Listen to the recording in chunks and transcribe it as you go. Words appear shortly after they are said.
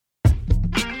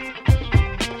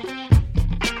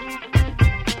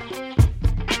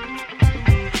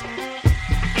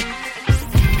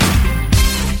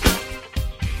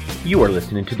You are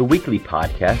listening to the weekly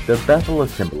podcast of Bethel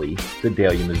Assembly,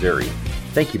 Sedalia, Missouri.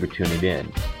 Thank you for tuning in.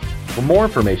 For more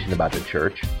information about the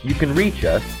church, you can reach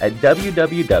us at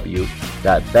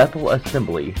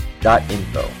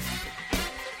www.bethelassembly.info.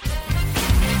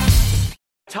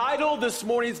 Title this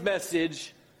morning's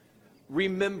message,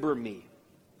 Remember Me.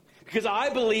 Because I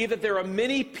believe that there are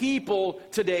many people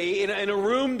today, in a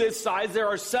room this size, there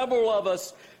are several of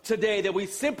us today that we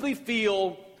simply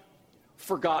feel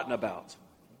forgotten about.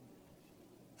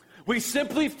 We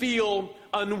simply feel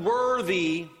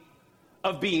unworthy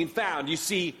of being found. You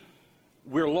see,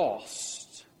 we're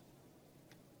lost.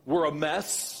 We're a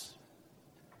mess.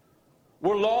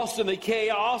 We're lost in the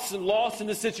chaos and lost in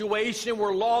the situation.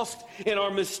 We're lost in our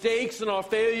mistakes and our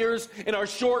failures and our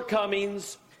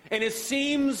shortcomings. And it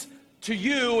seems to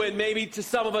you and maybe to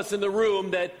some of us in the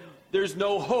room that there's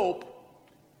no hope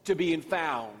to being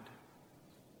found.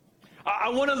 I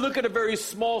want to look at a very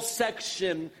small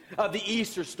section of the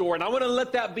Easter story, and I want to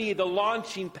let that be the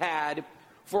launching pad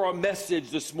for our message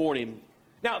this morning.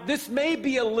 Now, this may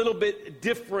be a little bit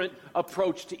different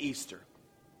approach to Easter.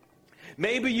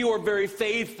 Maybe you are very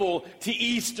faithful to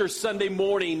Easter Sunday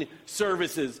morning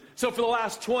services. So for the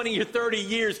last 20 or 30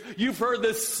 years, you've heard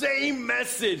the same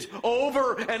message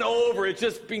over and over. It's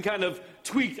just been kind of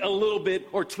tweaked a little bit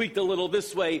or tweaked a little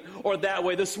this way or that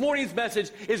way. This morning's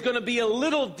message is going to be a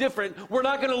little different. We're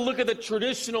not going to look at the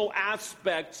traditional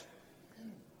aspect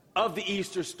of the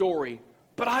Easter story,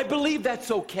 but I believe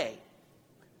that's okay.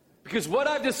 Because what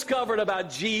I've discovered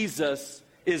about Jesus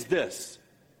is this.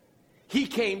 He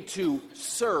came to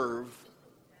serve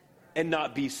and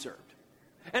not be served.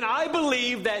 And I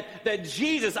believe that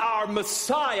Jesus, our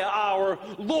Messiah, our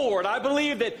Lord, I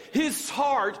believe that his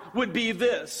heart would be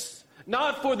this.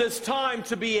 Not for this time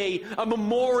to be a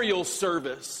memorial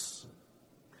service.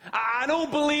 I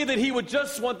don't believe that he would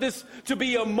just want this to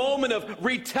be a moment of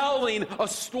retelling a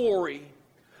story.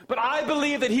 But I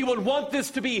believe that he would want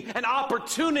this to be an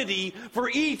opportunity for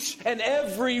each and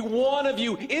every one of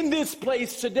you in this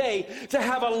place today to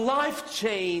have a life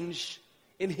change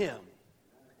in him.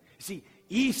 You see,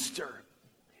 Easter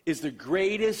is the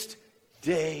greatest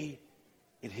day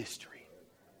in history.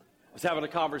 I was having a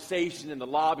conversation in the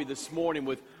lobby this morning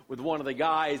with one of the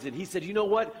guys, and he said, you know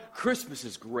what? Christmas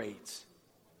is great.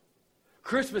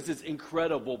 Christmas is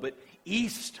incredible, but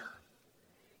Easter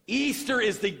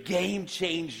is the game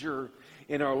changer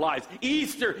in our lives.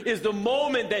 Easter is the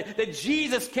moment that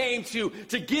Jesus came to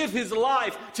give his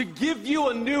life, to give you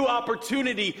a new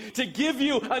opportunity, to give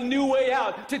you a new way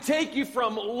out, to take you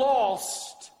from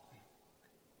lost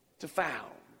to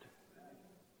found.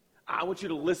 I want you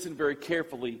to listen very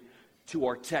carefully to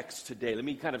our text today. Let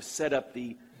me kind of set up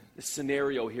the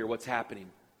scenario here, what's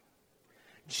happening.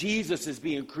 Jesus is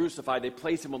being crucified. They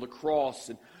place him on the cross,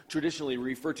 and traditionally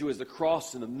referred to as the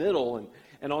cross in the middle,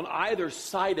 and on either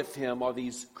side of him are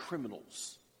these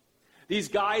criminals. These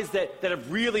guys that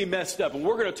have really messed up, and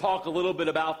we're going to talk a little bit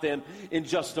about them in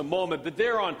just a moment, but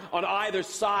they're on either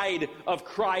side of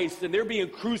Christ, and they're being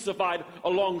crucified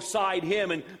alongside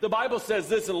him. And the Bible says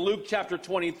this in Luke chapter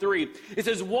 23. It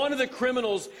says, one of the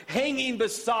criminals hanging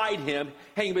beside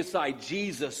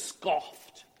Jesus,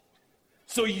 scoffed.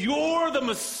 So you're the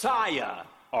Messiah,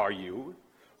 are you?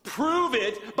 Prove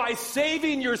it by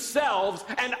saving yourselves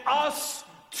and us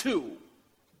too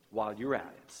while you're at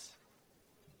it.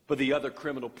 But the other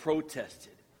criminal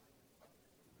protested.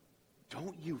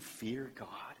 Don't you fear God?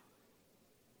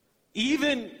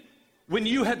 Even when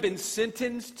you have been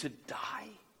sentenced to die?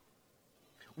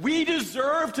 We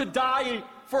deserve to die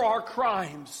for our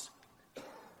crimes.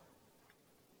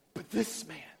 But this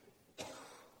man,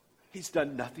 he's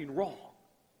done nothing wrong.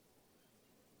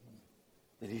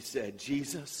 And he said,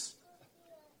 Jesus,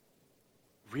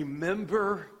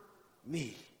 remember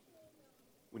me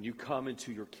when you come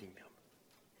into your kingdom.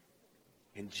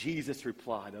 And Jesus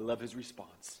replied, I love his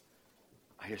response,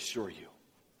 I assure you,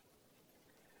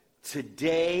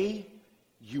 today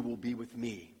you will be with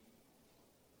me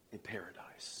in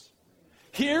paradise.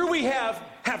 Here we have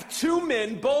two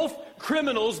men, both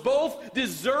criminals, both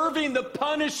deserving the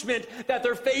punishment that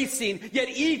they're facing, yet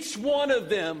each one of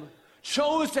them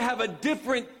chose to have a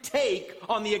different take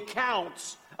on the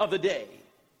accounts of the day.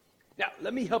 Now,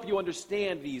 let me help you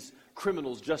understand these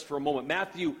criminals just for a moment.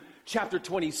 Matthew chapter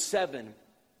 27.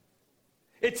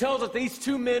 It tells us these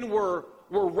two men were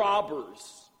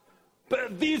robbers.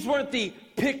 But these weren't the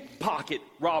pickpocket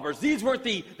robbers. These weren't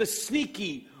the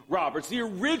sneaky robbers. The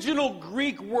original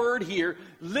Greek word here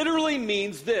literally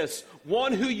means this: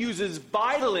 one who uses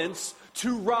violence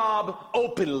to rob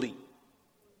openly.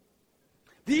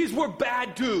 These were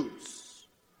bad dudes.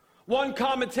 One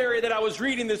commentary that I was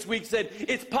reading this week said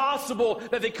it's possible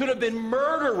that they could have been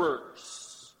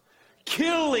murderers,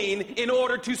 killing in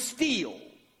order to steal.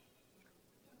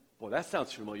 Boy, that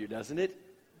sounds familiar, doesn't it?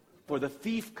 For the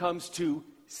thief comes to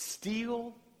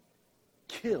steal,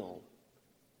 kill,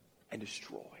 and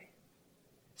destroy.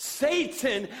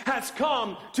 Satan has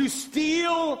come to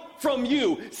steal from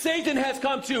you. Satan has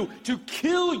come to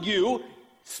kill you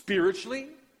spiritually,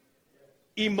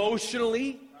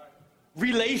 emotionally,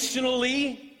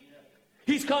 relationally.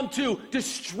 He's come to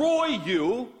destroy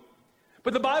you.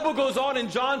 But the Bible goes on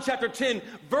in John chapter 10,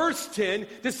 verse 10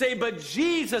 to say, but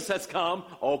Jesus has come.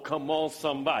 Oh, come on,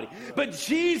 somebody. But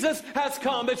Jesus has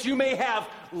come that you may have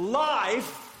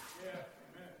life.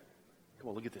 Come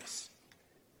on, look at this.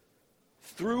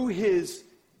 Through his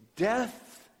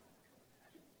death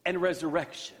and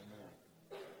resurrection.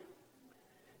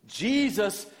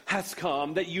 Jesus has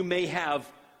come that you may have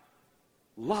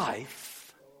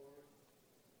life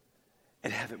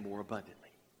and have it more abundantly.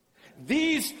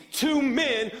 These two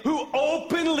men who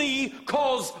openly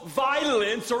cause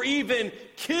violence or even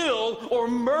kill or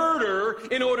murder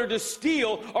in order to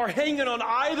steal are hanging on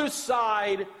either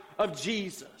side of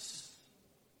Jesus.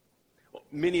 Well,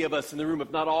 many of us in the room,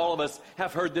 if not all of us,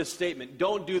 have heard this statement.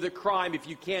 Don't do the crime if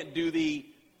you can't do the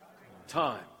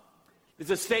time.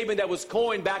 It's a statement that was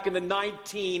coined back in the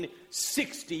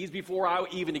 1960s before I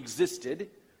even existed.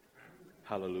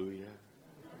 Hallelujah.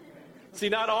 See,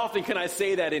 not often can I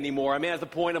say that anymore. I mean, at the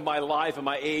point of my life and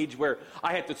my age where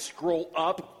I had to scroll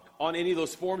up on any of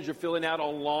those forms you're filling out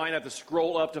online. I have to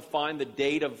scroll up to find the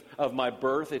date of my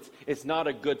birth. It's not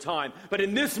a good time. But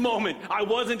in this moment, I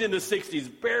wasn't in the 60s,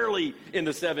 barely in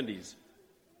the 70s.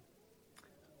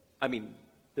 I mean,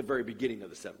 the very beginning of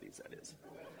the 70s, that is.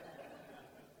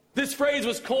 This phrase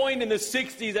was coined in the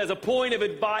 60s as a point of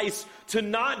advice to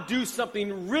not do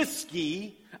something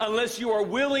risky unless you are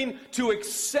willing to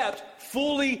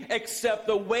fully accept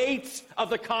the weight of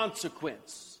the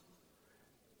consequence.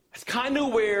 That's kind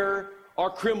of where our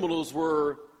criminals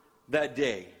were that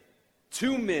day.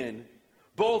 Two men,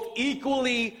 both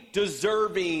equally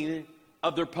deserving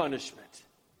of their punishment.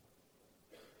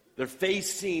 They're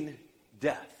facing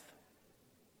death.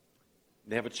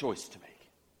 They have a choice to make.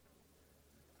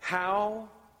 How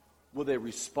will they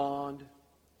respond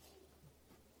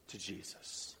to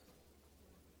Jesus?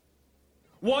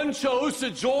 One chose to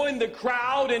join the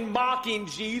crowd in mocking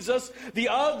Jesus. The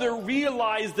other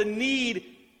realized the need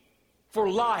for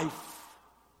life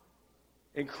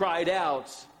and cried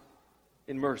out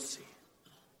in mercy.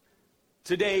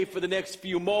 Today, for the next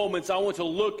few moments, I want to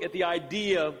look at the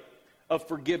idea of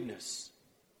forgiveness.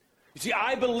 You see,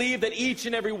 I believe that each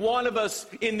and every one of us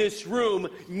in this room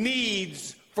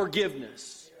needs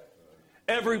forgiveness.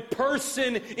 Every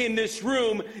person in this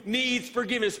room needs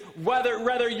forgiveness.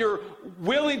 Whether you're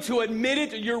willing to admit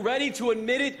it, or you're ready to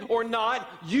admit it or not,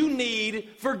 you need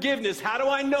forgiveness. How do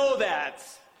I know that?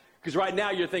 Because right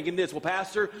now you're thinking this, well,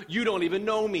 Pastor, you don't even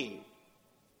know me.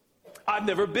 I've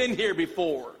never been here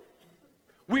before.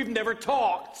 We've never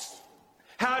talked.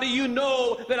 How do you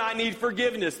know that I need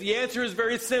forgiveness? The answer is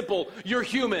very simple. You're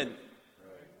human.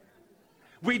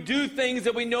 We do things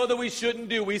that we know that we shouldn't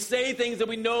do. We say things that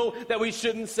we know that we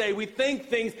shouldn't say. We think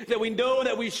things that we know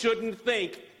that we shouldn't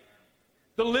think.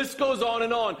 The list goes on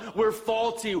and on. We're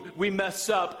faulty. We mess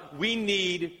up. We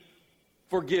need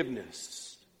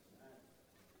forgiveness.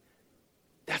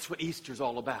 That's what Easter's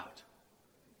all about.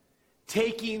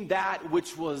 Taking that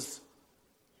which was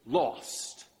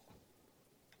lost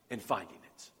and finding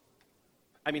it.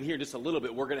 I mean, here just a little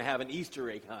bit, we're going to have an Easter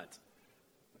egg hunt.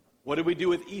 What do we do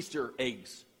with Easter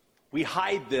eggs? We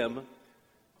hide them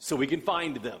so we can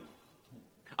find them.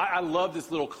 I love this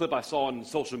little clip I saw on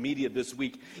social media this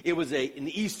week. It was an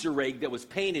Easter egg that was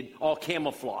painted all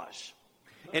camouflage.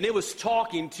 And it was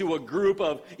talking to a group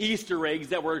of Easter eggs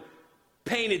that were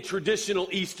painted traditional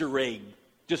Easter egg.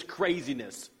 Just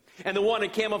craziness. And the one in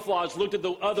camouflage looked at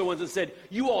the other ones and said,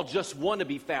 "You all just want to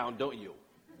be found, don't you?"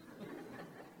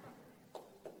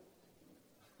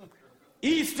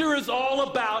 Easter is all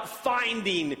about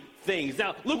finding things.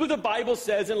 Now, look what the Bible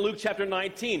says in Luke chapter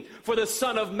 19. For the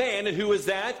Son of Man, and who is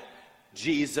that?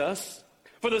 Jesus.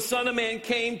 For the Son of Man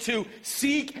came to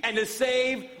seek and to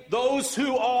save those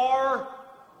who are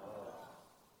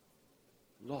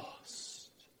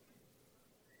lost.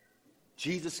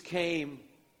 Jesus came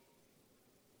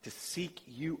to seek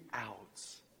you out.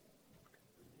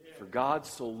 For God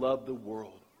so loved the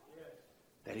world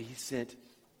that he sent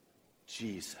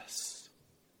Jesus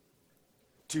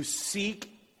to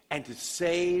seek and to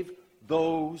save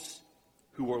those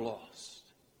who are lost.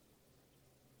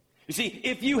 You see,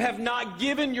 if you have not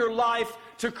given your life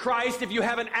to Christ, if you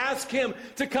haven't asked him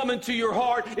to come into your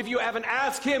heart, if you haven't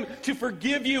asked him to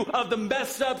forgive you of the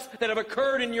mess-ups that have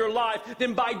occurred in your life,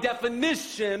 then by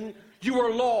definition, you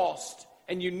are lost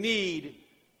and you need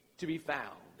to be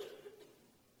found.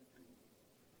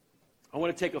 I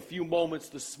want to take a few moments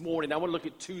this morning. I want to look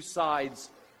at two sides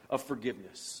of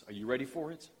forgiveness. Are you ready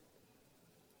for it?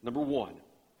 Number one,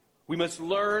 we must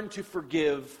learn to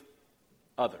forgive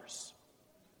others.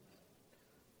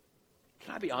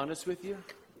 Can I be honest with you?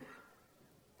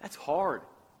 That's hard.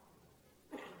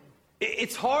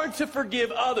 It's hard to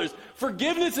forgive others.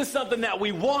 Forgiveness is something that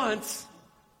we want.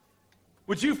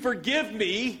 Would you forgive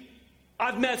me?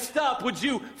 I've messed up. Would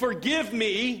you forgive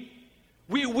me?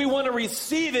 We want to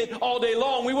receive it all day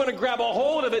long. We want to grab a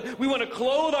hold of it. We want to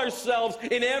clothe ourselves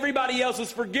in everybody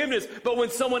else's forgiveness. But when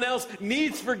someone else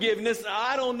needs forgiveness,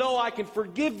 I don't know I can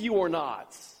forgive you or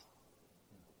not.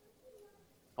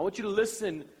 I want you to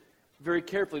listen very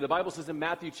carefully. The Bible says in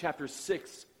Matthew chapter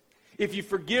 6, if you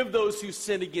forgive those who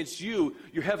sin against you,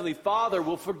 your heavenly Father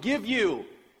will forgive you.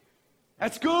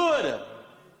 That's good.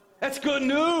 That's good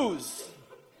news.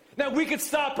 Now, we could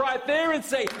stop right there and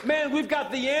say, man, we've got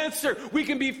the answer. We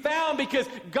can be found because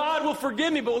God will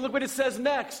forgive me. But look what it says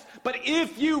next. But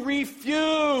if you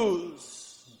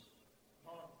refuse,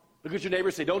 look at your neighbor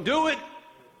and say, don't do it.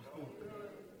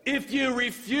 If you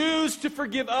refuse to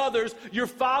forgive others, your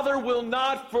Father will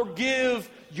not forgive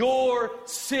your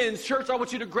sins. Church, I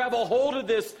want you to grab a hold of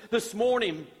this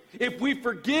morning. If we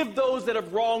forgive those that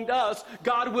have wronged us,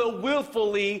 God will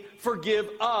willfully forgive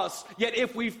us. Yet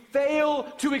if we fail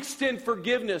to extend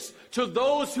forgiveness to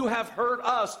those who have hurt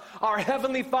us, our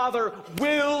Heavenly Father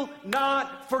will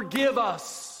not forgive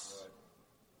us.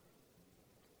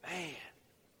 Man,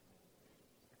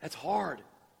 that's hard.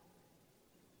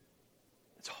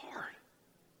 It's hard.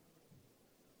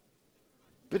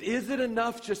 But is it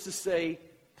enough just to say,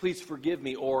 please forgive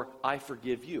me, or I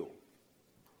forgive you?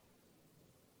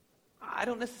 I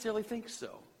don't necessarily think so.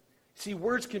 See,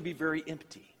 words can be very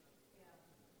empty.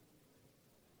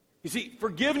 You see,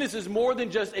 forgiveness is more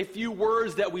than just a few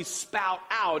words that we spout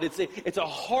out. It's a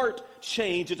heart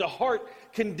change. It's a heart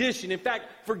condition. In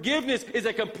fact, forgiveness is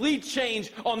a complete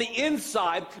change on the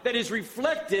inside that is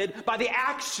reflected by the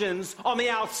actions on the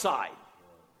outside.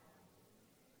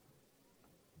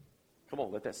 Come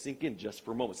on, let that sink in just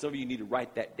for a moment. Some of you need to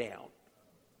write that down.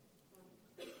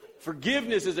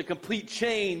 Forgiveness is a complete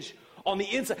change on the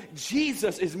inside.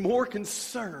 Jesus is more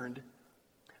concerned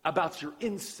about your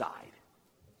inside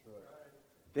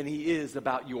than he is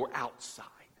about your outside.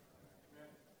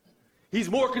 He's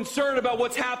more concerned about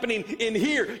what's happening in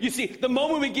here. You see, the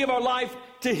moment we give our life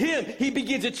to him, he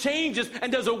begins to change us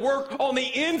and does a work on the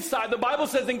inside. The Bible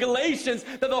says in Galatians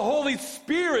that the Holy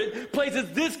Spirit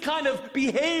places this kind of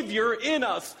behavior in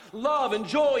us. Love and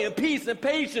joy and peace and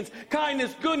patience,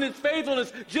 kindness, goodness,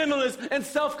 faithfulness, gentleness, and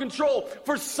self-control.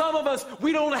 For some of us,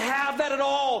 we don't have that at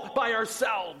all by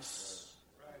ourselves.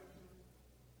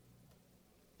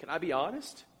 Can I be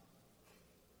honest?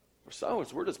 For some of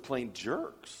us, we're just plain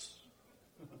jerks.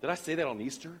 Did I say that on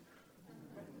Easter?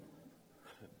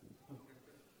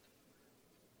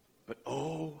 But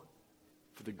oh,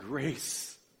 for the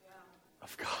grace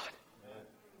of God.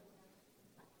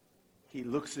 He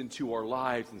looks into our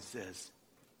lives and says,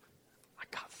 I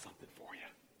got something for you.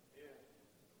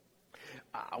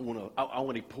 I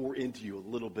want to pour into you a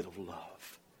little bit of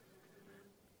love.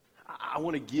 I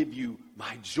want to give you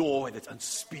my joy that's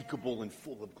unspeakable and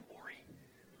full of glory.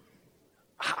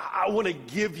 I want to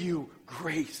give you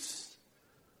grace.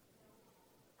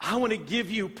 I want to give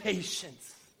you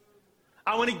patience.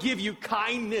 I want to give you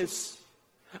kindness.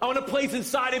 I want to place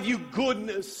inside of you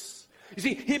goodness. You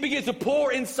see, he begins to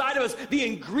pour inside of us the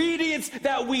ingredients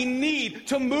that we need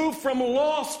to move from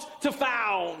lost to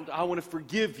found. I want to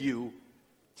forgive you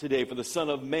today, for the Son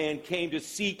of Man came to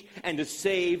seek and to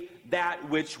save that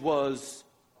which was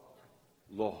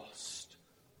lost.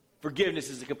 Forgiveness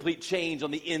is a complete change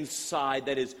on the inside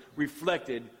that is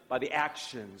reflected by the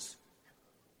actions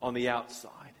on the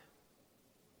outside.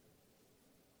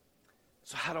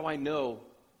 So how do I know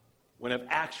when I've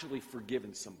actually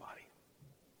forgiven somebody?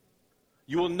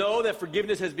 You will know that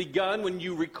forgiveness has begun when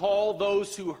you recall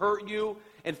those who hurt you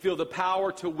and feel the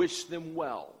power to wish them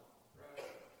well.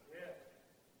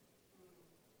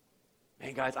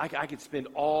 Man, guys, I could spend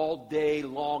all day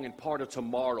long and part of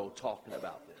tomorrow talking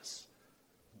about this.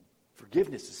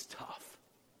 Forgiveness is tough.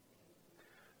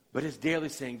 But it's daily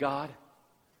saying, God,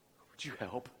 would you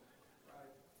help?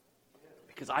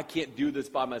 Because I can't do this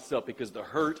by myself because the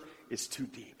hurt is too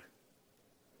deep.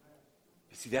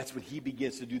 You see, that's when he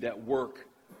begins to do that work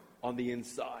on the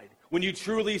inside. When you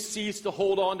truly cease to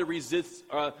hold on to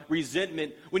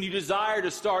resentment, when you desire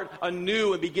to start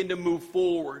anew and begin to move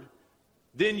forward,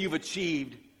 then you've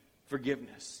achieved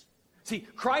forgiveness. See,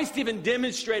 Christ even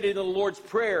demonstrated in the Lord's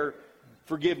Prayer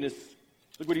forgiveness.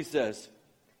 Look what he says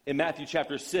in Matthew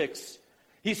chapter 6.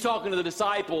 He's talking to the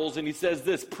disciples and he says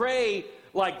this, pray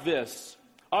like this.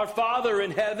 Our Father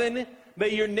in heaven, may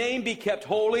your name be kept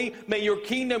holy. May your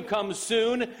kingdom come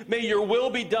soon. May your will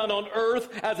be done on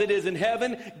earth as it is in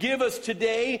heaven. Give us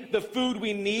today the food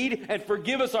we need and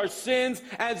forgive us our sins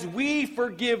as we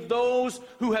forgive those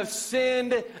who have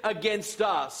sinned against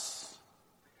us.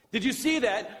 Did you see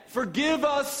that? Forgive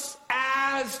us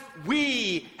as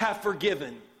we have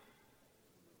forgiven.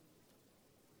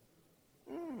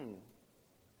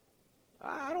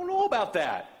 I don't know about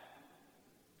that.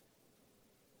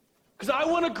 Because I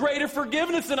want a greater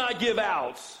forgiveness than I give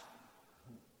out.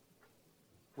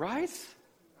 Right?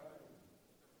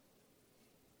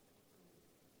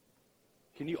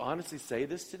 Can you honestly say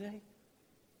this today?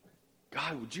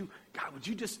 God, would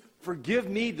you just forgive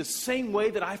me the same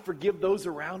way that I forgive those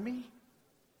around me?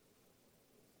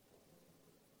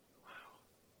 Wow.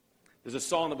 There's a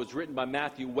song that was written by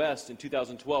Matthew West in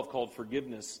 2012 called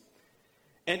Forgiveness.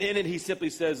 And in it he simply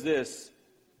says this,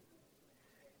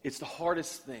 it's the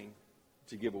hardest thing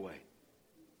to give away.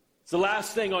 It's the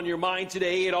last thing on your mind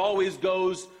today. It always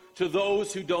goes to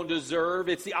those who don't deserve.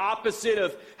 It's the opposite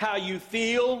of how you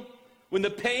feel when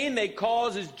the pain they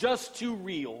cause is just too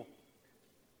real.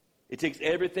 It takes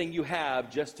everything you have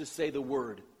just to say the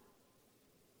word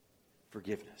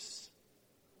forgiveness.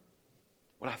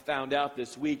 What I found out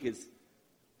this week is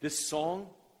this song,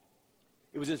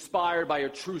 it was inspired by a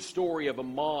true story of a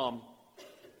mom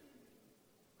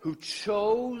who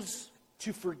chose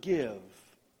to forgive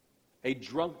a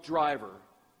drunk driver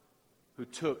who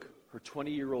took her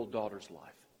 20-year-old daughter's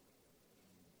life.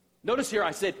 Notice here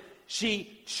I said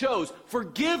she chose.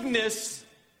 Forgiveness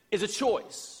is a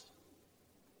choice.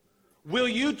 Will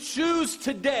you choose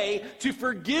today to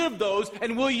forgive those,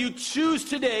 and will you choose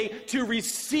today to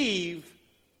receive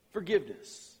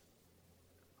forgiveness?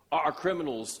 Our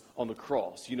criminals on the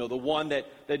cross, the one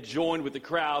that joined with the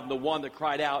crowd and the one that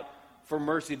cried out for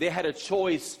mercy, they had a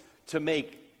choice to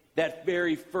make that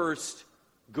very first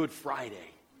Good Friday.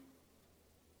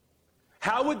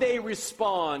 How would they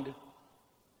respond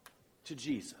to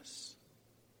Jesus?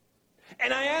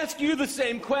 And I ask you the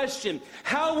same question.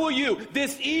 How will you,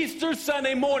 this Easter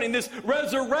Sunday morning, this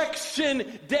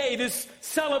resurrection day, this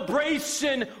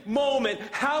celebration moment,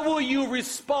 how will you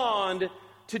respond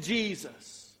to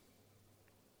Jesus?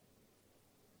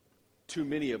 Too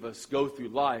many of us go through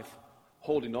life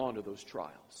holding on to those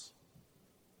trials.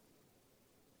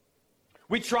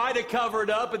 We try to cover it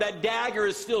up, but that dagger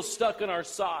is still stuck in our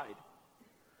side.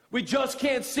 We just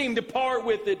can't seem to part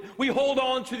with it. We hold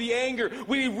on to the anger.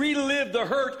 We relive the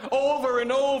hurt over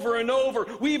and over and over.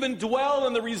 We even dwell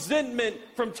in the resentment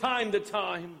from time to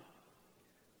time.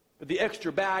 But the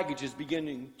extra baggage is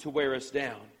beginning to wear us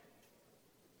down.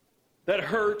 That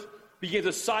hurt begins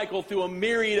to cycle through a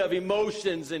myriad of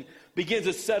emotions and begins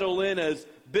to settle in as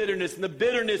bitterness. And the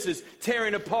bitterness is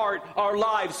tearing apart our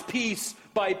lives piece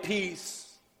by piece.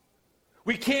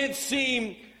 We can't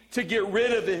seem to get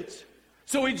rid of it.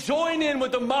 So we join in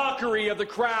with the mockery of the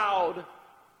crowd,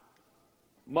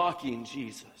 mocking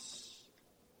Jesus.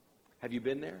 Have you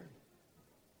been there?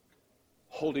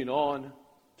 Holding on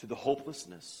to the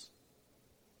hopelessness.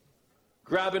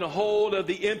 Grabbing a hold of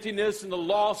the emptiness and the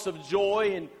loss of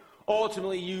joy, and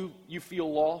ultimately you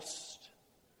feel lost.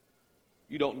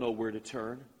 You don't know where to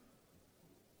turn.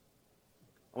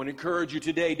 I want to encourage you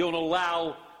today, don't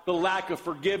allow the lack of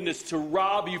forgiveness to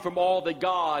rob you from all that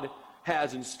God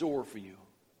has in store for you.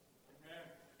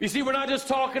 You see, we're not just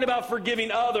talking about forgiving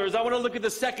others. I want to look at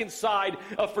the second side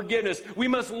of forgiveness. We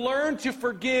must learn to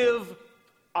forgive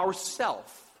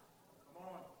ourselves.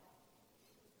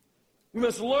 We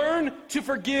must learn to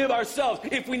forgive ourselves.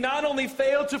 If we not only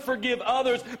fail to forgive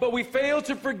others, but we fail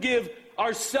to forgive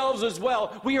ourselves as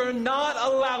well, we are not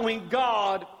allowing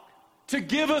God to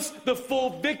give us the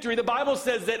full victory. The Bible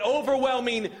says that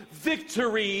overwhelming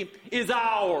victory is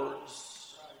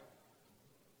ours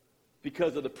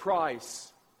because of the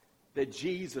price that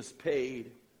Jesus paid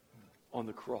on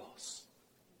the cross.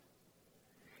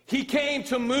 He came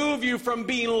to move you from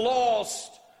being lost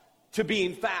to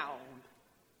being found.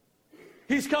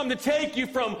 He's come to take you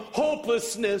from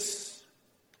hopelessness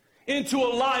into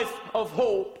a life of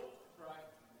hope.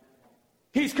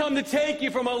 He's come to take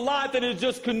you from a life that is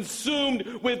just consumed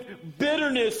with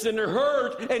bitterness and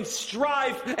hurt and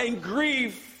strife and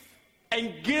grief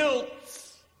and guilt,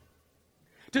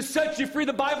 To set you free,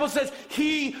 the Bible says,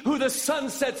 he who the Son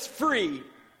sets free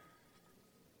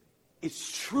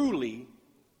is truly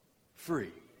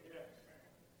free.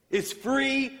 It's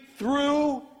free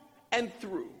through and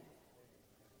through.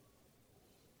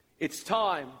 It's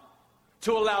time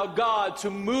to allow God to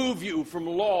move you from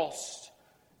lost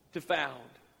to found.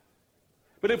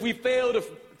 But if we fail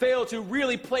to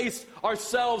really place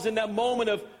ourselves in that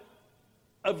moment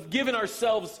of giving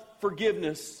ourselves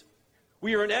forgiveness,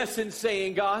 we are in essence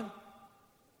saying, God,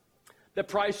 the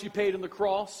price you paid on the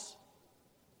cross,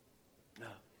 no,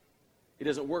 it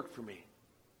doesn't work for me.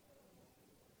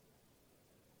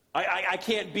 I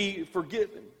can't be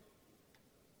forgiven.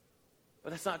 But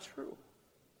that's not true.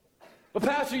 But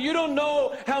Pastor, you don't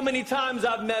know how many times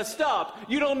I've messed up.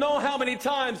 You don't know how many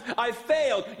times I've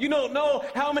failed. You don't know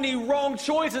how many wrong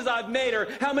choices I've made or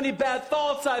how many bad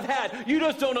thoughts I've had. You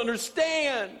just don't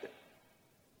understand.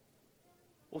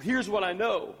 Well, here's what I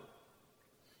know.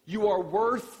 You are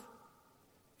worth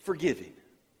forgiving.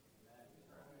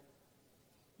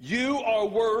 You are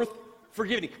worth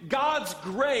forgiving. God's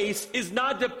grace is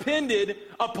not dependent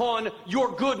upon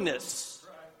your goodness.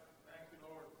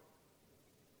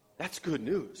 That's good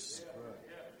news.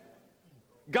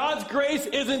 God's grace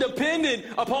isn't dependent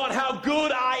upon how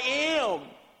good I am.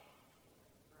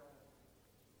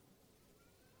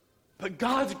 But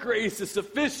God's grace is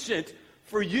sufficient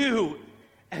for you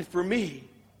and for me.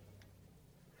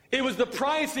 It was the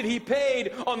price that he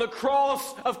paid on the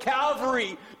cross of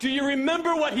Calvary. Do you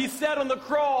remember what he said on the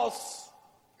cross?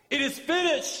 It is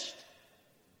finished.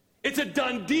 It's a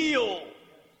done deal.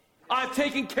 I've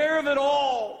taken care of it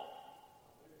all.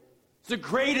 It's the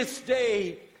greatest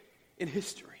day in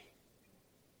history.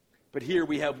 But here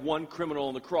we have one criminal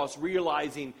on the cross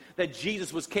realizing that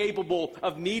Jesus was capable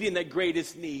of meeting that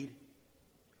greatest need.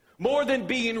 More than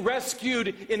being rescued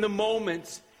in the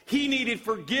moment, he needed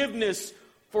forgiveness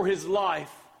for his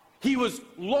life. He was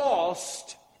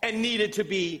lost and needed to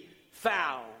be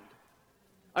found.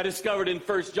 I discovered in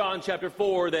 1 John chapter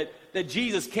 4 that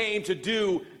Jesus came to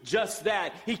do just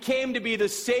that. He came to be the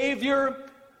Savior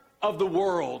of the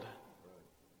world.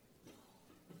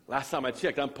 Last time I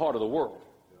checked, I'm part of the world.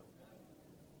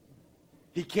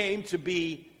 He came to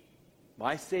be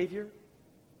my Savior.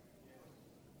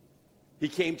 He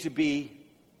came to be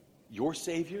your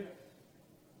Savior.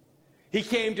 He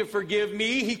came to forgive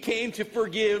me. He came to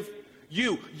forgive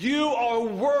you. You are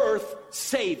worth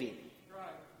saving.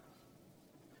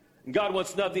 And God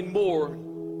wants nothing more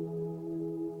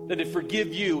than to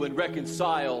forgive you and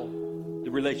reconcile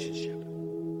the relationship.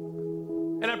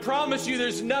 And I promise you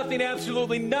there's nothing,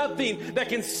 absolutely nothing that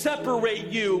can separate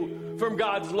you from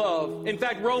God's love. In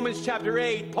fact, Romans chapter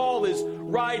 8, Paul is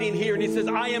writing here and he says,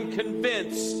 I am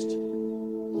convinced.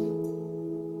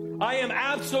 I am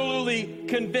absolutely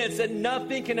convinced that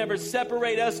nothing can ever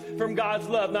separate us from God's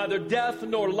love. Neither death,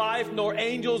 nor life, nor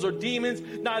angels or demons,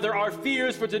 neither our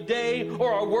fears for today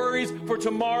or our worries for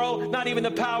tomorrow, not even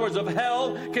the powers of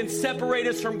hell can separate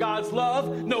us from God's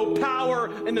love. No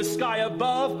power in the sky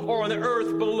above or on the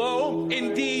earth below.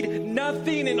 Indeed,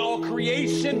 nothing in all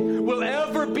creation will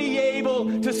ever be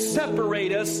able to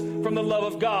separate us from the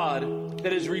love of God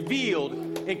that is revealed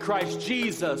in Christ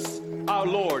Jesus our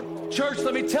Lord. Church,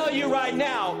 let me tell you right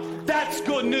now, that's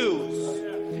good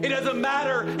news. It doesn't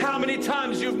matter how many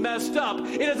times you've messed up.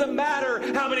 It doesn't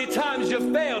matter how many times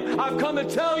you've failed. I've come to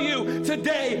tell you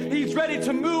today, he's ready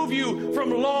to move you from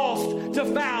lost to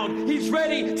found. He's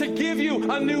ready to give you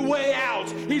a new way out.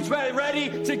 He's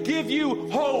ready to give you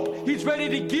hope. He's ready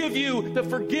to give you the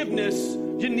forgiveness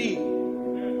you need.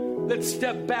 Let's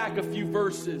step back a few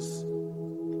verses.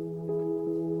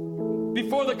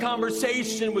 Before the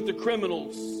conversation with the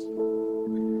criminals,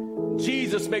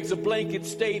 Jesus makes a blanket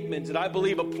statement that I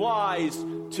believe applies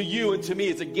to you and to me.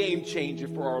 It's a game changer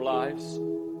for our lives.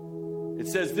 It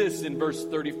says this in verse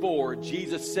 34.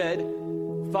 Jesus said,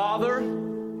 Father,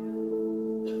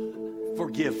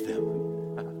 forgive them,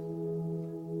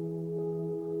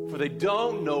 for they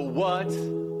don't know what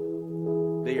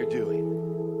they are doing.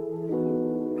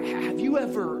 Have you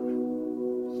ever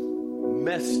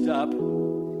messed up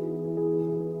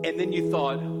and then you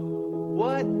thought,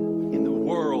 what in the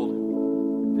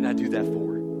world did I do that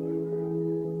for?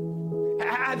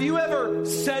 Have you ever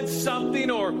said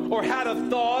something or had a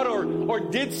thought or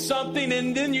did something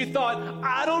and then you thought,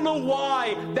 I don't know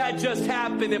why that just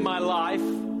happened in my life?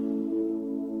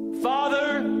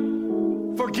 Father,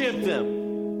 forgive them,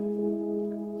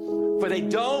 for they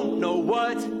don't know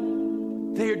what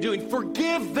they are doing.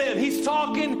 Forgive them. He's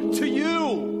talking to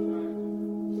you.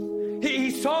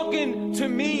 He's talking to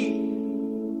me.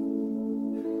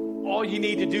 All you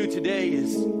need to do today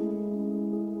is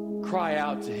cry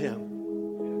out to him.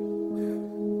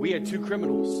 We had two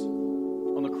criminals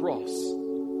on the cross.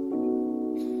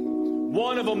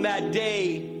 One of them that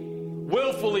day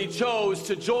willfully chose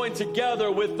to join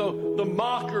together with the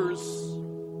mockers.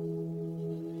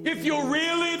 If you're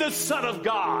really the Son of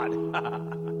God,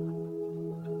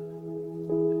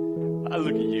 I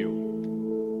look at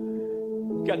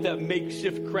you. Got that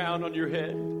makeshift crown on your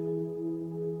head.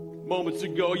 Moments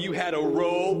ago, you had a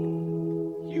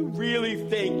robe. You really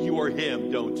think you are him,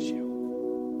 don't you?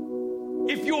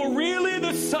 If you're really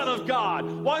the Son of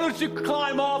God, why don't you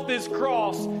climb off this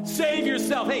cross, save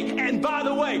yourself? Hey, and by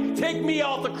the way, take me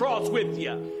off the cross with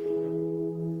you.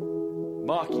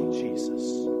 Mocking Jesus.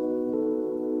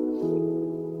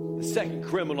 The second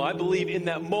criminal, I believe in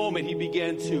that moment he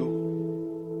began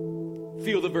to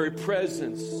feel the very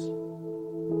presence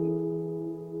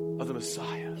of the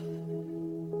Messiah.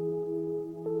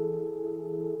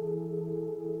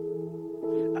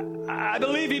 I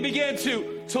believe he began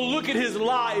to look at his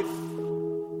life,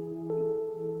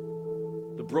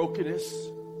 the brokenness,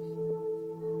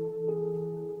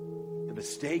 the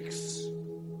mistakes,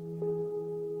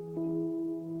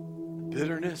 the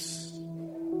bitterness,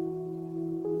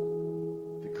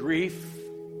 the grief,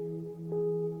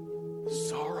 the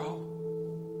sorrow.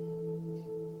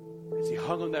 As he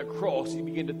hung on that cross, he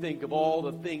began to think of all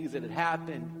the things that had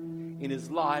happened in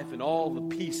his life and all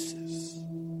the pieces.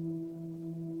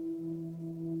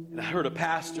 And I heard a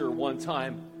pastor one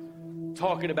time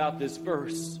talking about this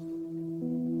verse.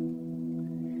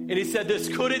 And he said this,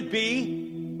 could it be,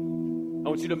 I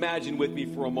want you to imagine with me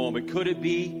for a moment, could it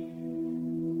be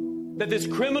that this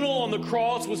criminal on the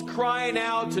cross was crying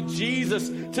out to Jesus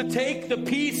to take the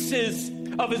pieces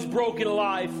of his broken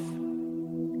life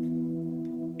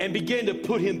and begin to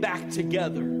put him back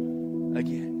together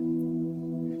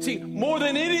again? See, more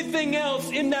than anything else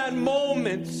in that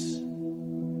moment,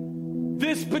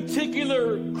 this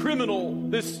particular criminal,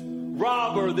 this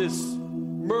robber, this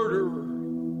murderer,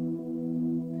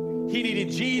 he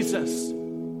needed Jesus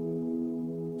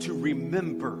to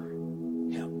remember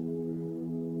him.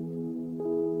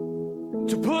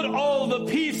 To put all the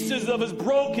pieces of his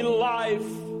broken life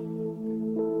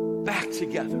back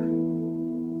together.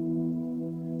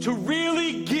 To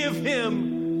really give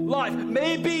him life.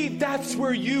 Maybe that's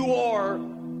where you are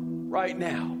right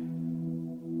now.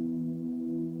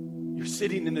 You're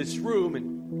sitting in this room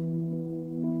and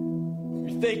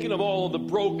you're thinking of all of the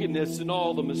brokenness and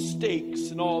all the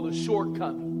mistakes and all the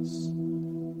shortcomings.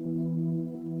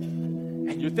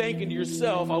 And you're thinking to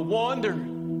yourself,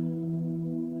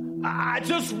 I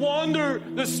just wonder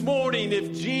this morning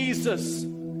if Jesus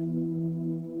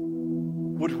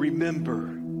would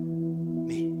remember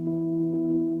me.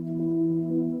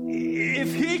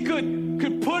 If he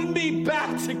could put me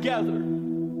back together.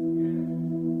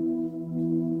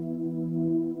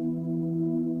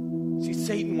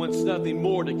 Satan wants nothing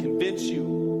more to convince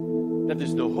you that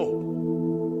there's no hope,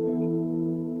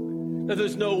 that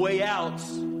there's no way out.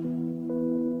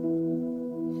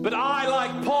 But I,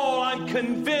 like Paul, I'm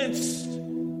convinced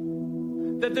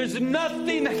that there's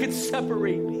nothing that can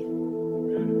separate me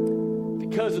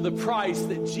because of the price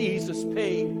that Jesus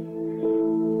paid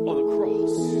on the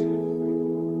cross.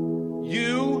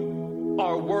 You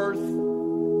are worth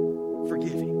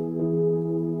forgiving.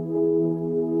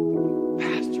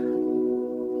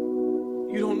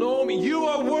 Know me. You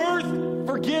are worth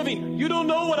forgiving. You don't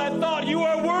know what I thought. You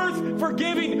are worth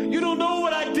forgiving. You don't know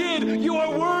what I did. You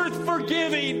are worth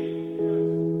forgiving.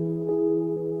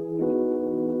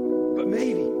 But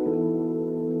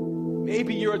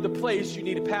maybe you're at the place you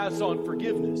need to pass on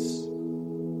forgiveness.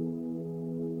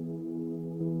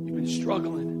 You've been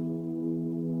struggling.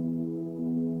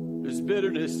 There's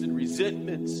bitterness and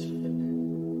resentment.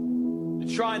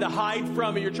 You're trying to hide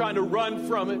from it. You're trying to run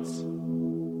from it.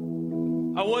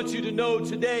 I want you to know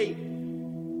today,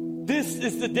 this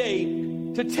is the day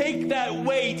to take that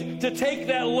weight, to take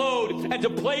that load, and to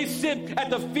place it at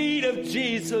the feet of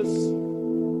Jesus.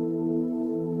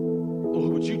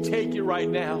 Lord, would you take it right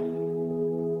now?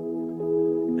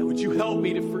 And would you help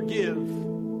me to forgive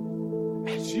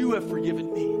as you have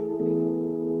forgiven me?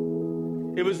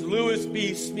 It was Lewis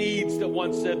B. Smedes that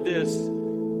once said this: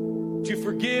 to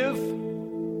forgive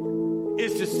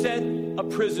is to set a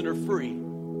prisoner free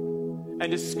and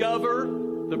discover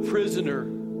the prisoner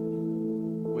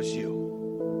was you.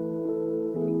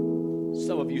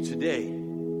 Some of you today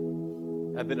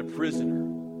have been a prisoner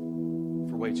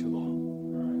for way too long.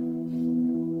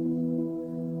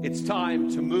 It's time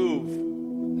to move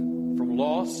from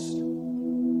lost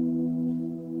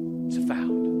to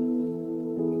found.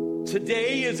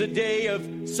 Today is a day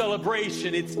of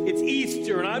celebration. It's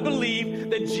Easter, and I believe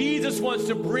that Jesus wants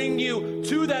to bring you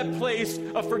to that place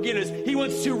of forgiveness. He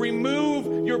wants to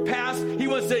remove your past. He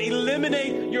wants to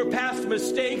eliminate your past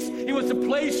mistakes. He wants to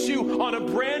place you on a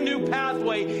brand new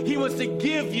pathway. He wants to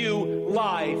give you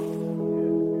life.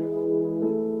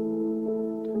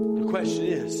 The question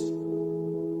is,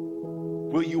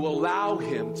 will you allow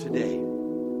him today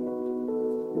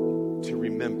to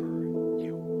remember you?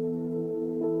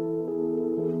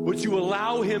 Would you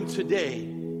allow him today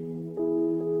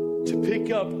to pick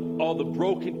up all the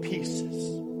broken pieces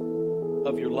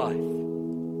of your life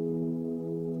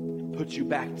and put you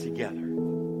back together?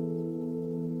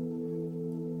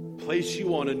 Place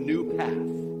you on a new path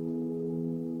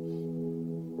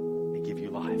and give you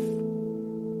life.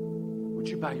 Would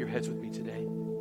you bow your heads with me today?